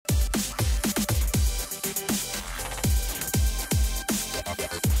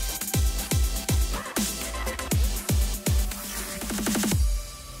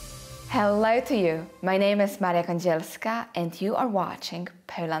Hello to you. My name is Maria Kądzielska and you are watching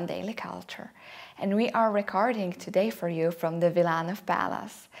Poland Daily Culture. And we are recording today for you from the Wilanów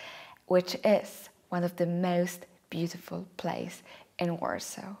Palace, which is one of the most beautiful places in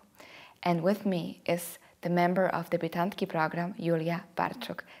Warsaw. And with me is the member of the Debiutantki program, Julia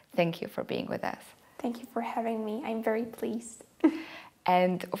Barczuk. Thank you for being with us. Thank you for having me. I'm very pleased.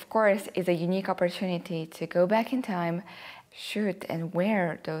 And of course, it's a unique opportunity to go back in time, shoot and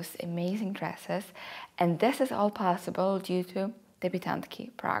wear those amazing dresses. And this is all possible due to the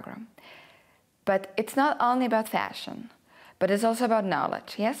Debiutantki program. But it's not only about fashion, but it's also about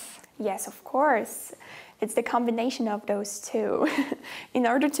knowledge, yes? Yes, of course. It's the combination of those two. In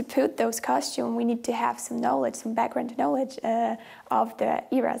order to put those costumes, we need to have some knowledge, some background knowledge of the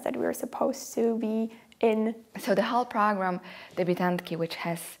eras that we're supposed to be in. So the whole program, Debiutantki, which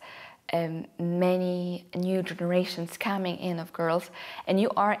has many new generations coming in of girls, and you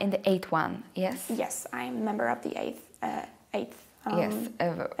are in the 8th one, yes? Yes, I'm a member of the 8th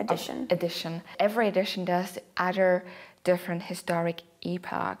edition. Every edition does other different historic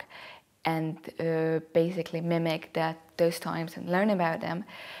epoch and basically mimic those times and learn about them.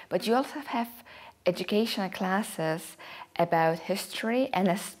 But you also have educational classes about history and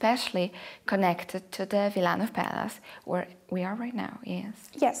especially connected to the Wilanów Palace, where we are right now, yes?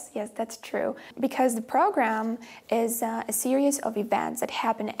 Yes, that's true. Because the program is a series of events that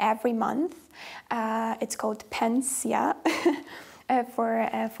happen every month. It's called Pensja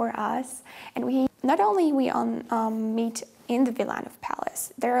for us. And we not only meet in the Wilanów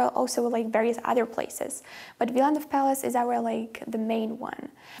Palace. There are also various other places, but Wilanów Palace is our the main one.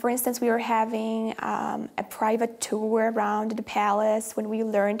 For instance, we were having a private tour around the palace when we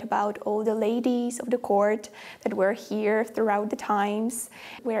learned about all the ladies of the court that were here throughout the times.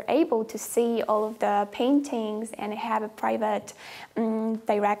 We're able to see all of the paintings and have a private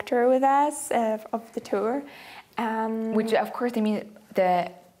director with us of the tour. Which, of course,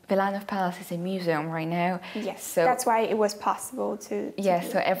 the Wilanów Palace is a museum right now. Yes, so that's why it was possible to yes,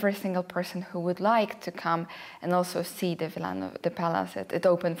 so every single person who would like to come and also see the Palace, it's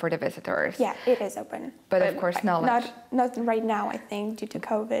open for the visitors. Yeah, it is open. But of course, knowledge. Not right now, I think, due to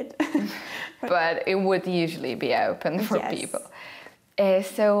COVID. But it would usually be open for people.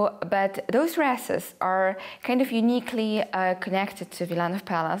 But those dresses are kind of uniquely connected to Wilanów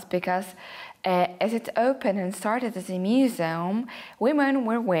Palace because as it opened and started as a museum, women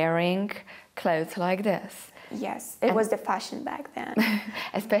were wearing clothes like this. Yes, it was the fashion back then.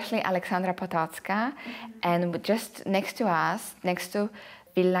 Especially Aleksandra Potocka. And just next to us, next to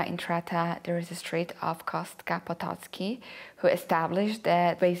Villa Intrata, there is a street of Kostka Potocki, who established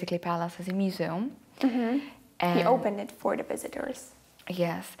that basically palace as a museum. He opened it for the visitors.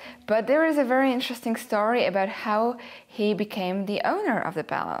 Yes, but there is a very interesting story about how he became the owner of the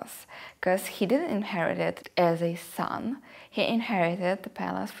palace, because he didn't inherit it as a son, he inherited the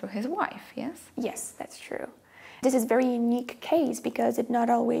palace through his wife, yes? Yes, that's true. This is a very unique case because it not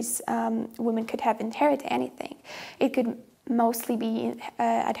always women could have inherited anything. It could mostly be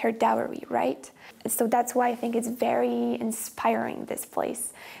at her dowry, right? So that's why I think it's very inspiring, this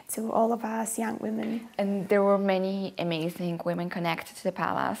place, to all of us young women. And there were many amazing women connected to the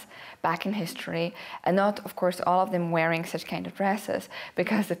palace back in history, and not, of course, all of them wearing such kind of dresses,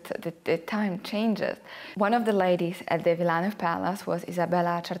 because the time changes. One of the ladies at the Wilanów Palace was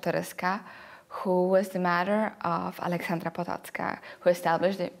Izabela Czartoryska, who was the mother of Aleksandra Potocka, who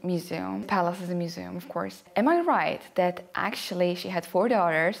established the museum, palace as a museum, of course. Am I right that actually she had 4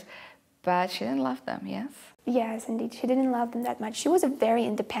 daughters, but she didn't love them, yes? Yes, indeed, she didn't love them that much. She was a very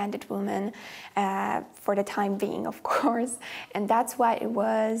independent woman for the time being, of course, and that's why it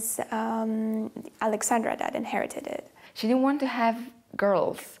was Aleksandra that inherited it. She didn't want to have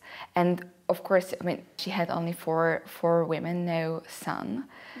girls, and of course, she had only four women, no son.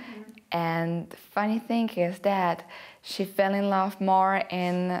 And the funny thing is that she fell in love more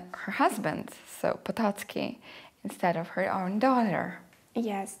in her husband, so Potocki, instead of her own daughter.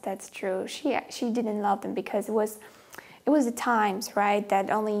 Yes, that's true. She didn't love them because it was the times, right, that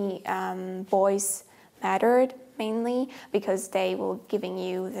only boys mattered, mainly because they were giving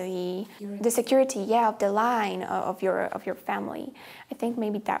you the security, of the line of your family. I think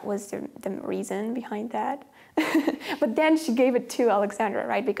maybe that was the reason behind that. But then she gave it to Aleksandra,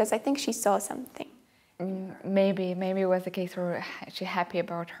 right? Because I think she saw something. Maybe it was the case where she's happy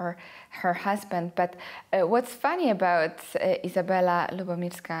about her husband. But what's funny about Izabela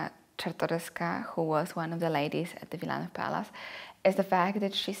Lubomirska Czartoryska, who was one of the ladies at the Wilanów Palace, is the fact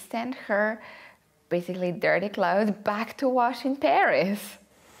that she sent her basically dirty clothes back to wash in Paris.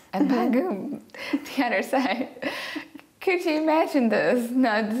 And boom, the other side. Could you imagine this?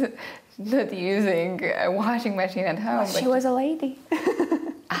 Not not using a washing machine at home. Well, she was a lady.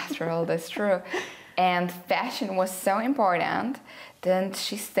 After all, that's true. And fashion was so important that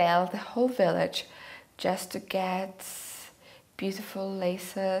she sailed the whole village just to get beautiful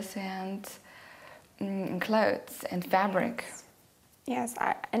laces and clothes and fabric. Yes,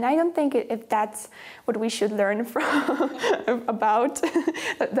 and I don't think if that's what we should learn from about,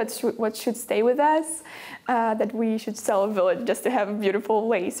 that's what should stay with us, that we should sell a village just to have a beautiful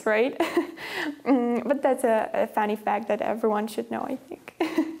lace, right? But that's a funny fact that everyone should know, I think.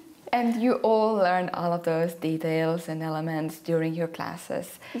 And you all learned all of those details and elements during your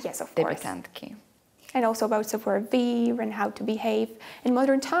classes. Yes, of course. Debiutantki. And also about savoir-vivre and how to behave in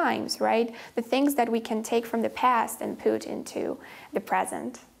modern times, right? The things that we can take from the past and put into the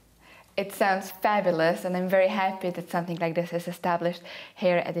present. It sounds fabulous, and I'm very happy that something like this is established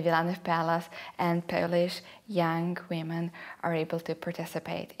here at the Wilanów Palace, and Polish young women are able to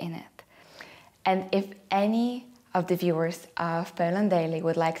participate in it. And if any of the viewers of Poland Daily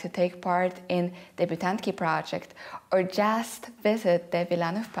would like to take part in the Debiutantki project or just visit the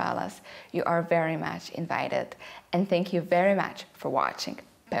Wilanów Palace, you are very much invited. And thank you very much for watching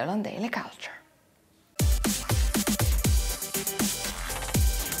Poland Daily Culture.